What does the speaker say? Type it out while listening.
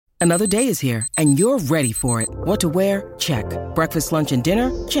Another day is here, and you're ready for it. What to wear? Check. Breakfast, lunch, and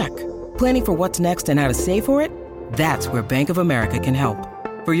dinner? Check. Planning for what's next and how to save for it? That's where Bank of America can help.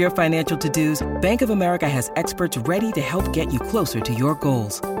 For your financial to-dos, Bank of America has experts ready to help get you closer to your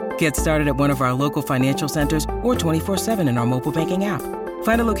goals. Get started at one of our local financial centers or 24/7 in our mobile banking app.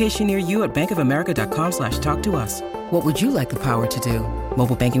 Find a location near you at bankofamerica.com/talktous. What would you like the power to do?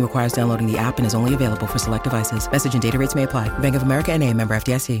 Mobile banking requires downloading the app and is only available for select devices. Message and data rates may apply. Bank of America N.A., member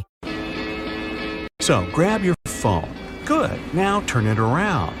FDIC. So grab your phone. Good. Now turn it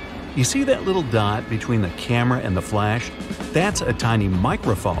around. You see that little dot between the camera and the flash? That's a tiny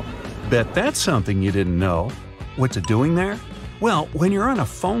microphone. Bet that's something you didn't know. What's it doing there? Well, when you're on a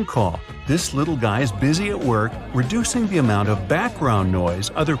phone call, this little guy is busy at work reducing the amount of background noise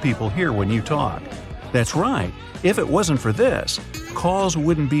other people hear when you talk. That's right. If it wasn't for this, calls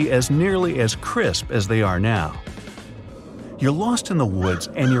wouldn't be as nearly as crisp as they are now. You're lost in the woods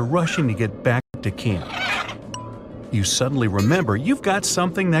and you're rushing to get back to camp. You suddenly remember you've got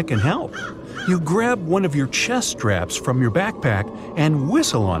something that can help. You grab one of your chest straps from your backpack and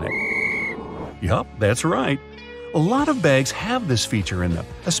whistle on it. Yup, that's right. A lot of bags have this feature in them,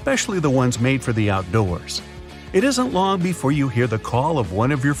 especially the ones made for the outdoors. It isn't long before you hear the call of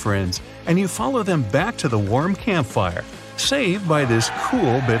one of your friends and you follow them back to the warm campfire, saved by this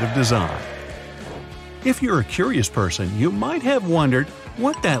cool bit of design. If you're a curious person, you might have wondered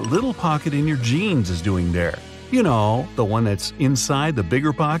what that little pocket in your jeans is doing there. You know, the one that's inside the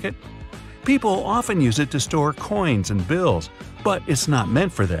bigger pocket? People often use it to store coins and bills, but it's not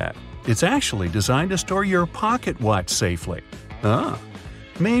meant for that. It's actually designed to store your pocket watch safely. Ah,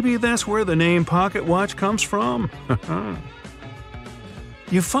 maybe that's where the name pocket watch comes from.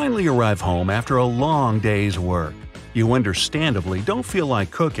 You finally arrive home after a long day's work. You understandably don't feel like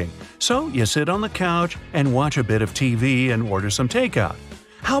cooking, so you sit on the couch and watch a bit of TV and order some takeout.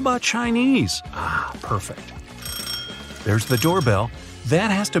 How about Chinese? Ah, perfect. There's the doorbell.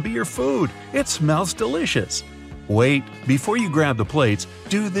 That has to be your food. It smells delicious. Wait, before you grab the plates,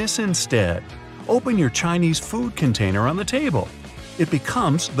 do this instead. Open your Chinese food container on the table. It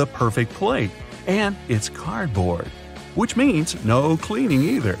becomes the perfect plate, and it's cardboard, which means no cleaning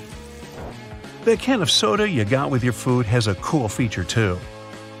either. The can of soda you got with your food has a cool feature too.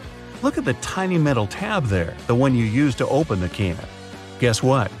 Look at the tiny metal tab there, the one you use to open the can. Guess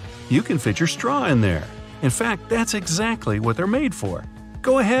what? You can fit your straw in there. In fact, that's exactly what they're made for.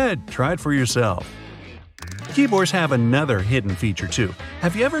 Go ahead, try it for yourself. Keyboards have another hidden feature too.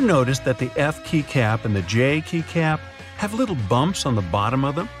 Have you ever noticed that the F keycap and the J keycap have little bumps on the bottom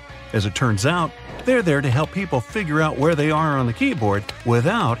of them? As it turns out, they're there to help people figure out where they are on the keyboard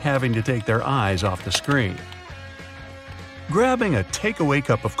without having to take their eyes off the screen. Grabbing a takeaway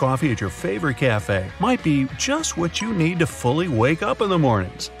cup of coffee at your favorite cafe might be just what you need to fully wake up in the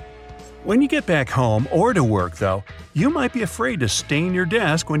mornings. When you get back home or to work, though, you might be afraid to stain your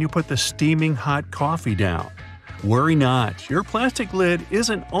desk when you put the steaming hot coffee down. Worry not, your plastic lid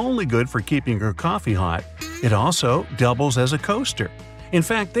isn't only good for keeping your coffee hot, it also doubles as a coaster. In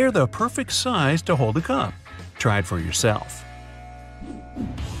fact, they're the perfect size to hold a cup. Try it for yourself.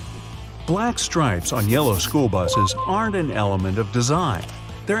 Black stripes on yellow school buses aren't an element of design.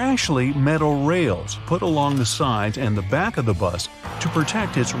 They're actually metal rails put along the sides and the back of the bus to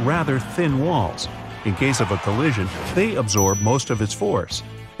protect its rather thin walls. In case of a collision, they absorb most of its force.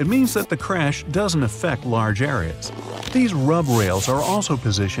 It means that the crash doesn't affect large areas. These rub rails are also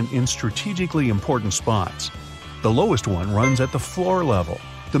positioned in strategically important spots. The lowest one runs at the floor level,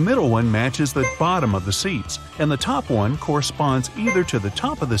 the middle one matches the bottom of the seats, and the top one corresponds either to the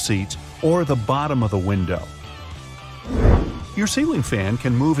top of the seats or the bottom of the window. Your ceiling fan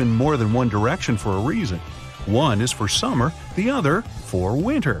can move in more than one direction for a reason. One is for summer, the other for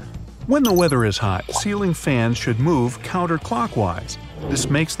winter. When the weather is hot, ceiling fans should move counterclockwise. This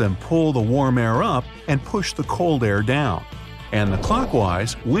makes them pull the warm air up and push the cold air down. And the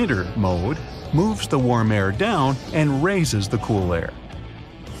clockwise, winter mode, moves the warm air down and raises the cool air.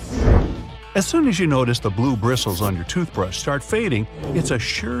 As soon as you notice the blue bristles on your toothbrush start fading, it's a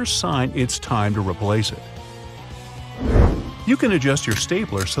sure sign it's time to replace it. You can adjust your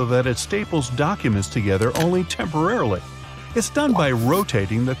stapler so that it staples documents together only temporarily. It's done by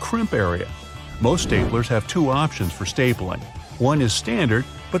rotating the crimp area. Most staplers have two options for stapling. One is standard,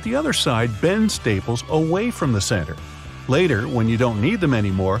 but the other side bends staples away from the center. Later, when you don't need them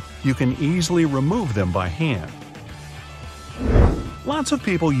anymore, you can easily remove them by hand. Lots of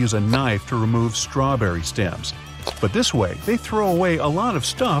people use a knife to remove strawberry stems, but this way they throw away a lot of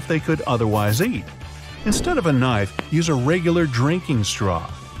stuff they could otherwise eat. Instead of a knife, use a regular drinking straw.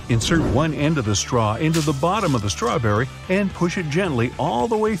 Insert one end of the straw into the bottom of the strawberry and push it gently all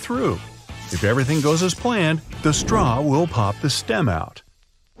the way through. If everything goes as planned, the straw will pop the stem out.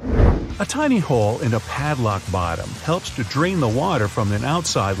 A tiny hole in a padlock bottom helps to drain the water from an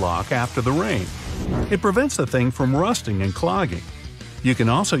outside lock after the rain. It prevents the thing from rusting and clogging. You can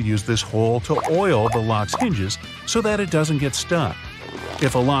also use this hole to oil the lock's hinges so that it doesn't get stuck.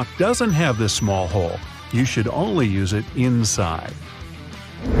 If a lock doesn't have this small hole, you should only use it inside.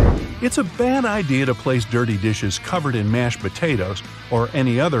 It's a bad idea to place dirty dishes covered in mashed potatoes or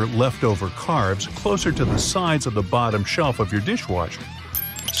any other leftover carbs closer to the sides of the bottom shelf of your dishwasher.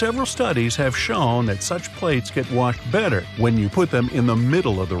 Several studies have shown that such plates get washed better when you put them in the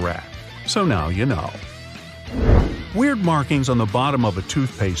middle of the rack. So now you know. Weird markings on the bottom of a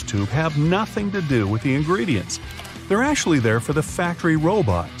toothpaste tube have nothing to do with the ingredients. They're actually there for the factory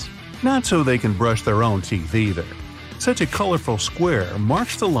robots, not so they can brush their own teeth either. Such a colorful square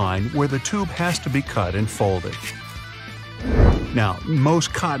marks the line where the tube has to be cut and folded. Now,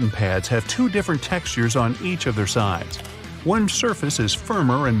 most cotton pads have two different textures on each of their sides. One surface is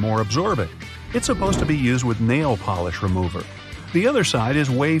firmer and more absorbent. It's supposed to be used with nail polish remover. The other side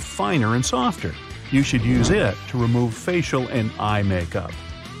is way finer and softer. You should use it to remove facial and eye makeup.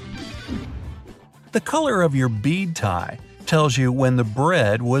 The color of your bead tie tells you when the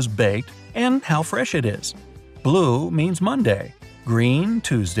bread was baked and how fresh it is. Blue means Monday, green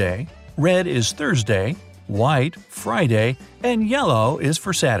Tuesday, red is Thursday, white Friday, and yellow is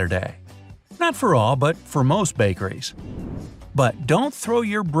for Saturday. Not for all, but for most bakeries. But don't throw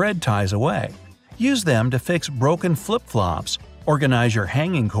your bread ties away. Use them to fix broken flip-flops, organize your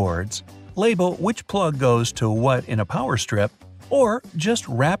hanging cords, label which plug goes to what in a power strip, or just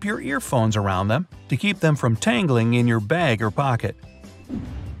wrap your earphones around them to keep them from tangling in your bag or pocket.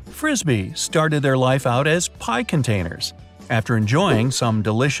 Frisbee started their life out as pie containers. After enjoying some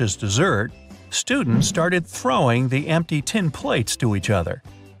delicious dessert, students started throwing the empty tin plates to each other.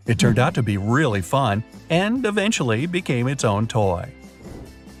 It turned out to be really fun and eventually became its own toy.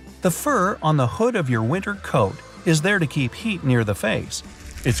 The fur on the hood of your winter coat is there to keep heat near the face.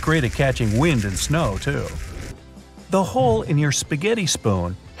 It's great at catching wind and snow, too. The hole in your spaghetti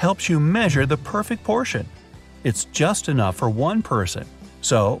spoon helps you measure the perfect portion. It's just enough for one person,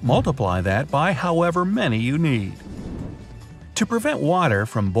 so multiply that by however many you need. To prevent water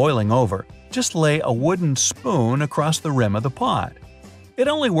from boiling over, just lay a wooden spoon across the rim of the pot. It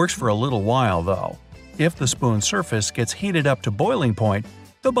only works for a little while, though. If the spoon's surface gets heated up to boiling point,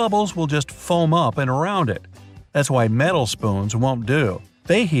 the bubbles will just foam up and around it. That's why metal spoons won't do.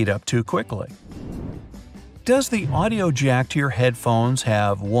 They heat up too quickly. Does the audio jack to your headphones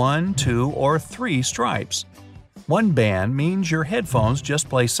have 1, 2, or 3 stripes? 1 band means your headphones just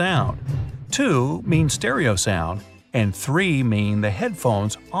play sound, 2 means stereo sound, and 3 mean the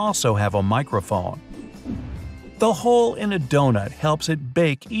headphones also have a microphone. The hole in a donut helps it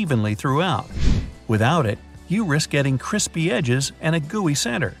bake evenly throughout. Without it, you risk getting crispy edges and a gooey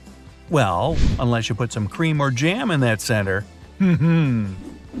center. Well, unless you put some cream or jam in that center.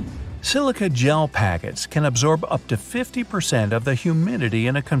 Silica gel packets can absorb up to 50% of the humidity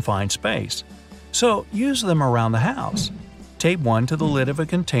in a confined space. So use them around the house. Tape one to the lid of a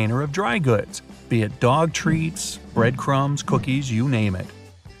container of dry goods, be it dog treats, breadcrumbs, cookies, you name it.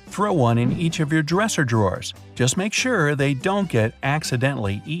 Throw one in each of your dresser drawers. Just make sure they don't get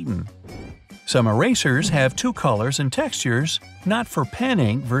accidentally eaten. Some erasers have 2 colors and textures, not for pen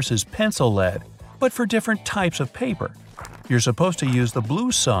ink versus pencil lead, but for different types of paper. You're supposed to use the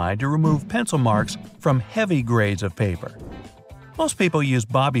blue side to remove pencil marks from heavy grades of paper. Most people use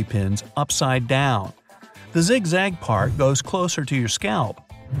bobby pins upside down. The zigzag part goes closer to your scalp.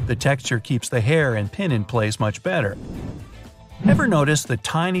 The texture keeps the hair and pin in place much better. Ever notice the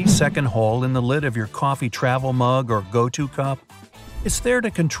tiny second hole in the lid of your coffee travel mug or go-to cup? It's there to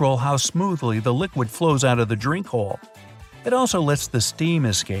control how smoothly the liquid flows out of the drink hole. It also lets the steam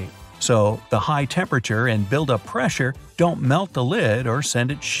escape, so the high temperature and build-up pressure don't melt the lid or send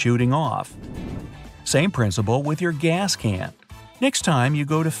it shooting off. Same principle with your gas can. Next time you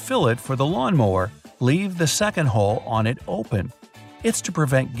go to fill it for the lawnmower, leave the second hole on it open. It's to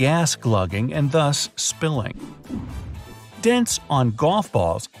prevent gas glugging and thus spilling. Dents on golf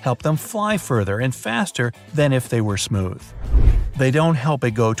balls help them fly further and faster than if they were smooth. They don't help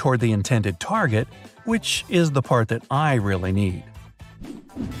it go toward the intended target, which is the part that I really need.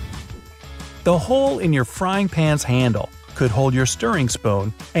 The hole in your frying pan's handle could hold your stirring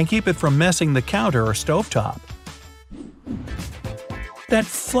spoon and keep it from messing the counter or stovetop. That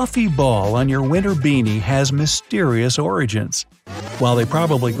fluffy ball on your winter beanie has mysterious origins. While they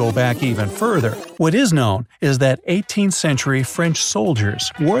probably go back even further, what is known is that 18th century French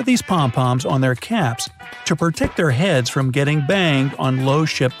soldiers wore these pom-poms on their caps to protect their heads from getting banged on low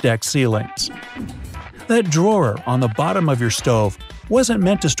ship deck ceilings. That drawer on the bottom of your stove wasn't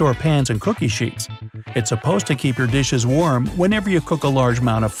meant to store pans and cookie sheets. It's supposed to keep your dishes warm whenever you cook a large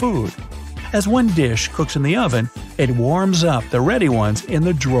amount of food. As one dish cooks in the oven, it warms up the ready ones in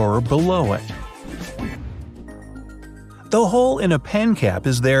the drawer below it. The hole in a pen cap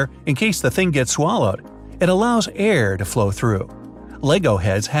is there in case the thing gets swallowed. It allows air to flow through. Lego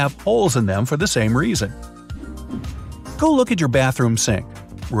heads have holes in them for the same reason. Go look at your bathroom sink.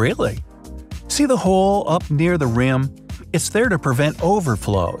 Really? See the hole up near the rim? It's there to prevent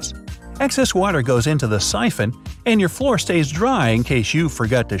overflows. Excess water goes into the siphon, and your floor stays dry in case you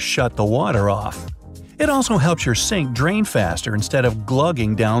forgot to shut the water off. It also helps your sink drain faster instead of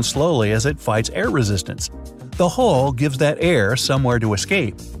glugging down slowly as it fights air resistance. The hole gives that air somewhere to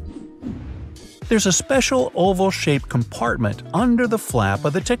escape. There's a special oval-shaped compartment under the flap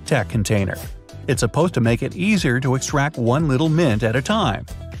of the Tic Tac container. It's supposed to make it easier to extract one little mint at a time.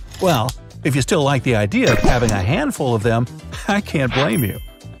 Well, if you still like the idea of having a handful of them, I can't blame you.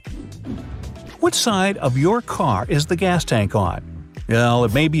 Which side of your car is the gas tank on? Well,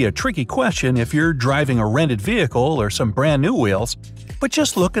 it may be a tricky question if you're driving a rented vehicle or some brand new wheels, but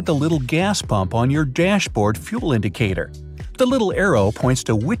just look at the little gas pump on your dashboard fuel indicator. The little arrow points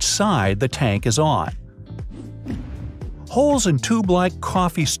to which side the tank is on. Holes in tube-like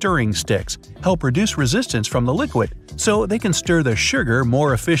coffee stirring sticks help reduce resistance from the liquid, so they can stir the sugar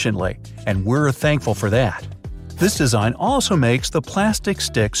more efficiently, and we're thankful for that. This design also makes the plastic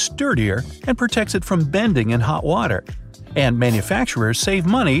stick sturdier and protects it from bending in hot water. And manufacturers save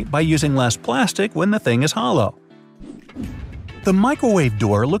money by using less plastic when the thing is hollow. The microwave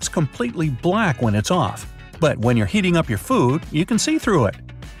door looks completely black when it's off, but when you're heating up your food, you can see through it.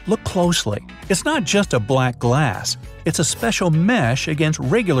 Look closely. It's not just a black glass, it's a special mesh against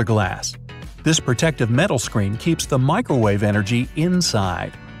regular glass. This protective metal screen keeps the microwave energy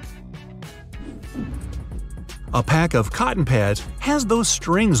inside. A pack of cotton pads has those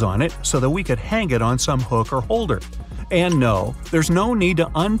strings on it so that we could hang it on some hook or holder. And no, there's no need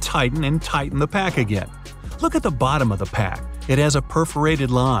to untighten and tighten the pack again. Look at the bottom of the pack. It has a perforated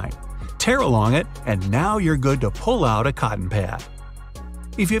line. Tear along it, and now you're good to pull out a cotton pad.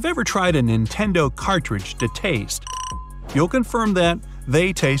 If you've ever tried a Nintendo cartridge to taste, you'll confirm that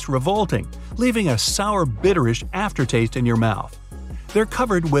they taste revolting, leaving a sour, bitterish aftertaste in your mouth. They're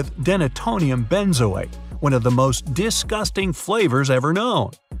covered with denatonium benzoate, one of the most disgusting flavors ever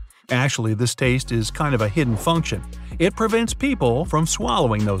known. Actually, this taste is kind of a hidden function. It prevents people from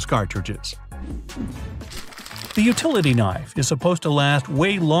swallowing those cartridges. The utility knife is supposed to last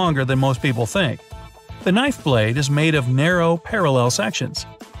way longer than most people think. The knife blade is made of narrow, parallel sections.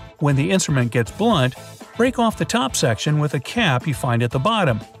 When the instrument gets blunt, break off the top section with a cap you find at the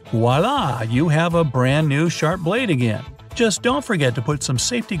bottom. Voila! You have a brand new sharp blade again. Just don't forget to put some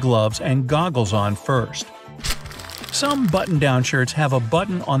safety gloves and goggles on first. Some button-down shirts have a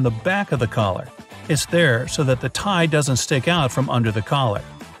button on the back of the collar. It's there so that the tie doesn't stick out from under the collar.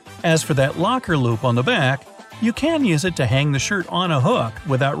 As for that locker loop on the back, you can use it to hang the shirt on a hook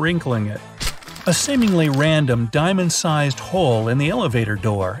without wrinkling it. A seemingly random diamond-sized hole in the elevator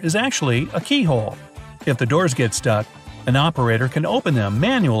door is actually a keyhole. If the doors get stuck, an operator can open them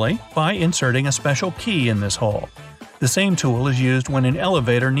manually by inserting a special key in this hole. The same tool is used when an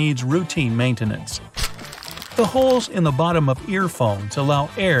elevator needs routine maintenance. The holes in the bottom of earphones allow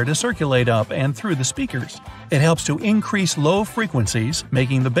air to circulate up and through the speakers. It helps to increase low frequencies,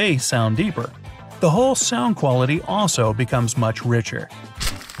 making the bass sound deeper. The whole sound quality also becomes much richer.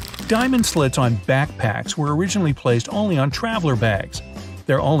 Diamond slits on backpacks were originally placed only on traveler bags.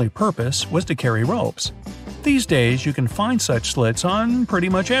 Their only purpose was to carry ropes. These days, you can find such slits on pretty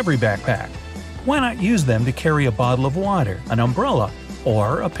much every backpack. Why not use them to carry a bottle of water, an umbrella,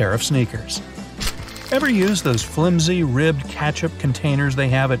 or a pair of sneakers? Ever use those flimsy, ribbed ketchup containers they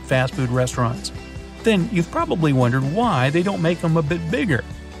have at fast food restaurants? Then you've probably wondered why they don't make them a bit bigger.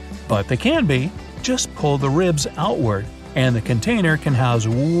 But they can be. Just pull the ribs outward, and the container can house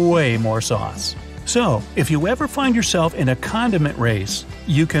way more sauce. So, if you ever find yourself in a condiment race,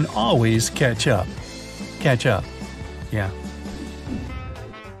 you can always catch up. Catch up. Yeah.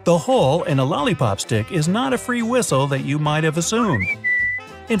 The hole in a lollipop stick is not a free whistle that you might have assumed.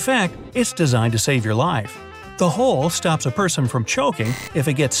 In fact, it's designed to save your life. The hole stops a person from choking if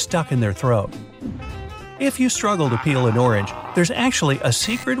it gets stuck in their throat. If you struggle to peel an orange, there's actually a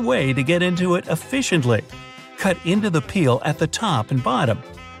secret way to get into it efficiently. Cut into the peel at the top and bottom.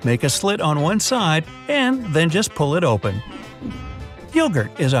 Make a slit on one side, and then just pull it open.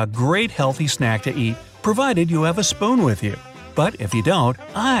 Yogurt is a great healthy snack to eat, provided you have a spoon with you. But if you don't,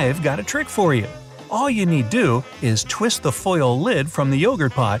 I've got a trick for you. All you need do is twist the foil lid from the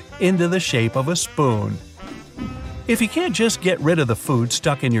yogurt pot into the shape of a spoon. If you can't just get rid of the food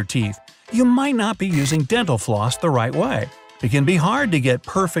stuck in your teeth, you might not be using dental floss the right way. It can be hard to get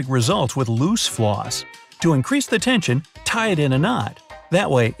perfect results with loose floss. To increase the tension, tie it in a knot. That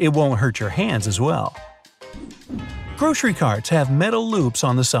way, it won't hurt your hands as well. Grocery carts have metal loops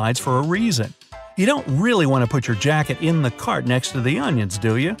on the sides for a reason. You don't really want to put your jacket in the cart next to the onions,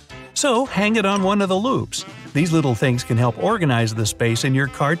 do you? So hang it on one of the loops. These little things can help organize the space in your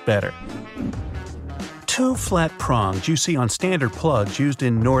cart better. Two flat prongs you see on standard plugs used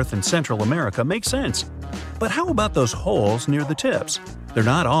in North and Central America make sense. But how about those holes near the tips? They're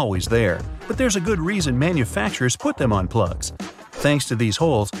not always there, but there's a good reason manufacturers put them on plugs. Thanks to these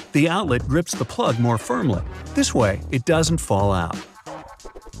holes, the outlet grips the plug more firmly. This way, it doesn't fall out.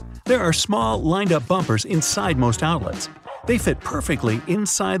 There are small, lined-up bumpers inside most outlets. They fit perfectly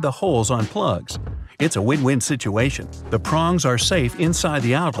inside the holes on plugs. It's a win-win situation. The prongs are safe inside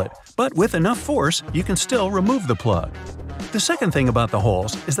the outlet, but with enough force, you can still remove the plug. The second thing about the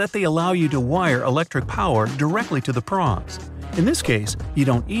holes is that they allow you to wire electric power directly to the prongs. In this case, you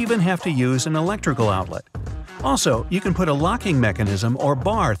don't even have to use an electrical outlet. Also, you can put a locking mechanism or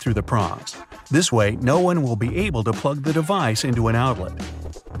bar through the prongs. This way, no one will be able to plug the device into an outlet.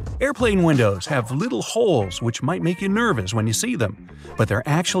 Airplane windows have little holes which might make you nervous when you see them, but they're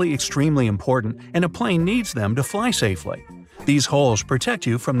actually extremely important and a plane needs them to fly safely. These holes protect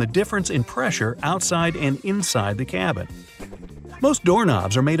you from the difference in pressure outside and inside the cabin. Most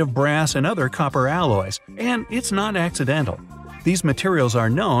doorknobs are made of brass and other copper alloys, and it's not accidental. These materials are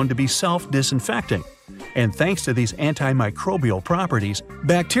known to be self-disinfecting. And thanks to these antimicrobial properties,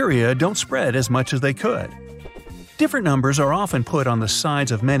 bacteria don't spread as much as they could. Different numbers are often put on the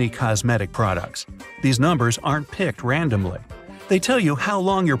sides of many cosmetic products. These numbers aren't picked randomly. They tell you how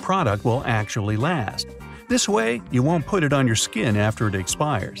long your product will actually last. This way, you won't put it on your skin after it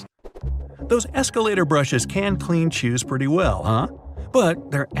expires. Those escalator brushes can clean shoes pretty well, huh?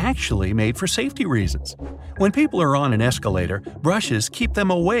 But they're actually made for safety reasons. When people are on an escalator, brushes keep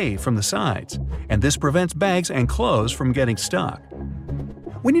them away from the sides, and this prevents bags and clothes from getting stuck.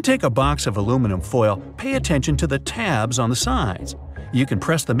 When you take a box of aluminum foil, pay attention to the tabs on the sides. You can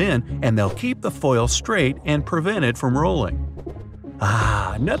press them in and they'll keep the foil straight and prevent it from rolling.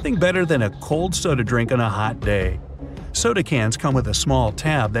 Nothing better than a cold soda drink on a hot day. Soda cans come with a small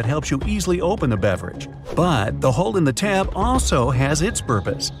tab that helps you easily open the beverage. But the hole in the tab also has its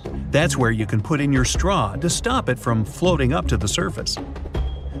purpose. That's where you can put in your straw to stop it from floating up to the surface.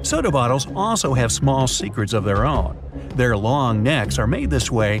 Soda bottles also have small secrets of their own. Their long necks are made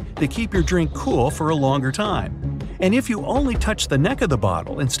this way to keep your drink cool for a longer time. And if you only touch the neck of the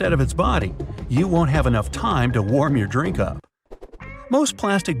bottle instead of its body, you won't have enough time to warm your drink up. Most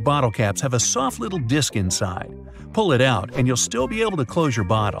plastic bottle caps have a soft little disc inside. Pull it out and you'll still be able to close your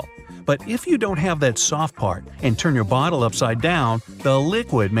bottle. But if you don't have that soft part and turn your bottle upside down, the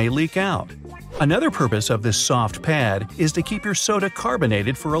liquid may leak out. Another purpose of this soft pad is to keep your soda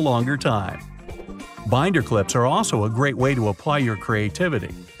carbonated for a longer time. Binder clips are also a great way to apply your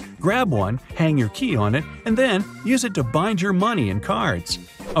creativity. Grab one, hang your key on it, and then use it to bind your money and cards.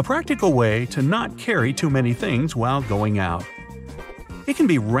 A practical way to not carry too many things while going out. It can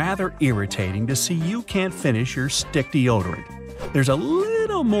be rather irritating to see you can't finish your stick deodorant. There's a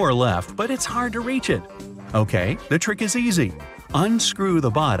little more left, but it's hard to reach it. Okay, the trick is easy. Unscrew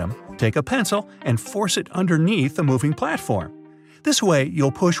the bottom, take a pencil, and force it underneath the moving platform. This way,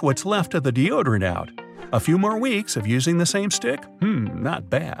 you'll push what's left of the deodorant out. A few more weeks of using the same stick? Not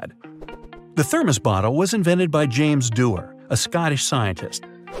bad. The thermos bottle was invented by James Dewar, a Scottish scientist.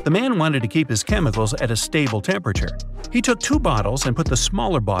 The man wanted to keep his chemicals at a stable temperature. He took two bottles and put the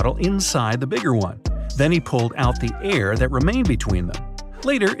smaller bottle inside the bigger one. Then he pulled out the air that remained between them.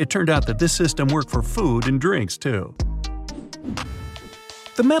 Later, it turned out that this system worked for food and drinks too.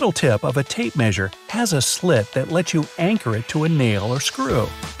 The metal tip of a tape measure has a slit that lets you anchor it to a nail or screw.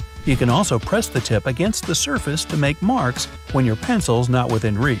 You can also press the tip against the surface to make marks when your pencil's not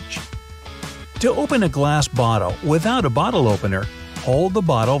within reach. To open a glass bottle without a bottle opener, hold the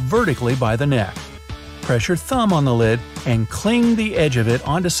bottle vertically by the neck. Press your thumb on the lid and cling the edge of it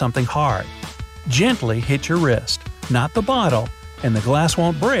onto something hard. Gently hit your wrist, not the bottle, and the glass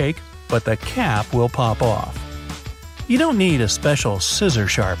won't break, but the cap will pop off. You don't need a special scissor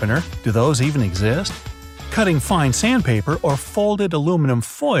sharpener. Do those even exist? Cutting fine sandpaper or folded aluminum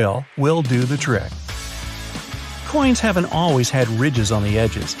foil will do the trick. Coins haven't always had ridges on the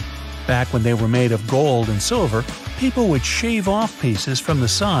edges. Back when they were made of gold and silver, people would shave off pieces from the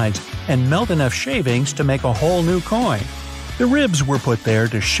sides and melt enough shavings to make a whole new coin. The ribs were put there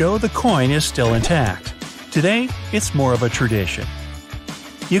to show the coin is still intact. Today, it's more of a tradition.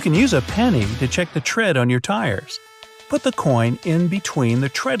 You can use a penny to check the tread on your tires. Put the coin in between the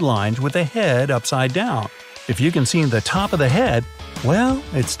tread lines with the head upside down. If you can see the top of the head, well,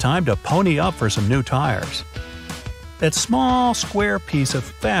 it's time to pony up for some new tires. That small, square piece of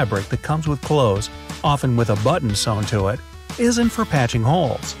fabric that comes with clothes, often with a button sewn to it, isn't for patching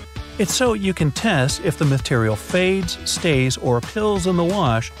holes. It's so you can test if the material fades, stays, or pills in the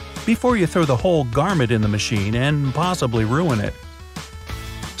wash before you throw the whole garment in the machine and possibly ruin it.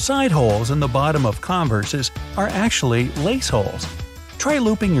 Side holes in the bottom of Converses are actually lace holes. Try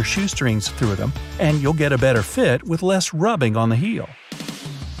looping your shoestrings through them, and you'll get a better fit with less rubbing on the heel.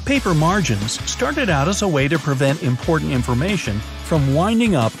 Paper margins started out as a way to prevent important information from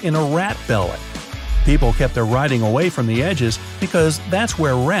winding up in a rat bellet. People kept their writing away from the edges because that's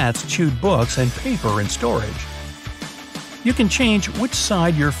where rats chewed books and paper in storage. You can change which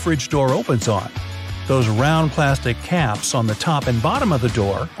side your fridge door opens on. Those round plastic caps on the top and bottom of the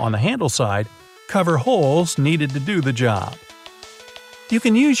door, on the handle side, cover holes needed to do the job. You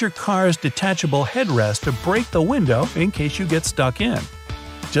can use your car's detachable headrest to break the window in case you get stuck in.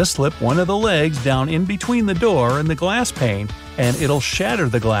 Just slip one of the legs down in between the door and the glass pane, and it'll shatter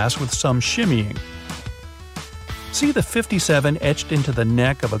the glass with some shimmying. See the 57 etched into the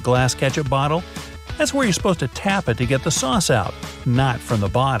neck of a glass ketchup bottle? That's where you're supposed to tap it to get the sauce out, not from the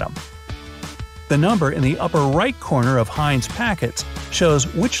bottom. The number in the upper right corner of Heinz packets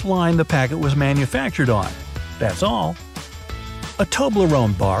shows which line the packet was manufactured on. That's all. A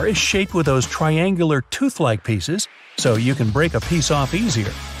Toblerone bar is shaped with those triangular tooth-like pieces, so you can break a piece off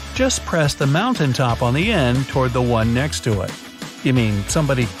easier. Just press the mountaintop on the end toward the one next to it. You mean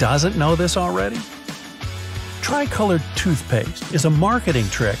somebody doesn't know this already? Tricolored toothpaste is a marketing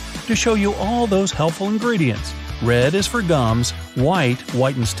trick to show you all those helpful ingredients. Red is for gums, white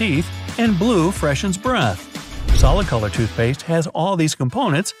whitens teeth, and blue freshens breath. Solid color toothpaste has all these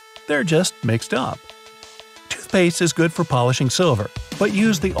components, they're just mixed up. Toothpaste is good for polishing silver, but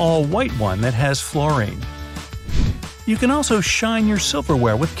use the all-white one that has fluorine. You can also shine your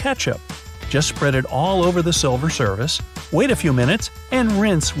silverware with ketchup. Just spread it all over the silver surface, wait a few minutes, and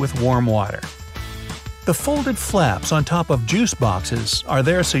rinse with warm water. The folded flaps on top of juice boxes are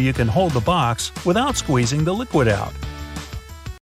there so you can hold the box without squeezing the liquid out.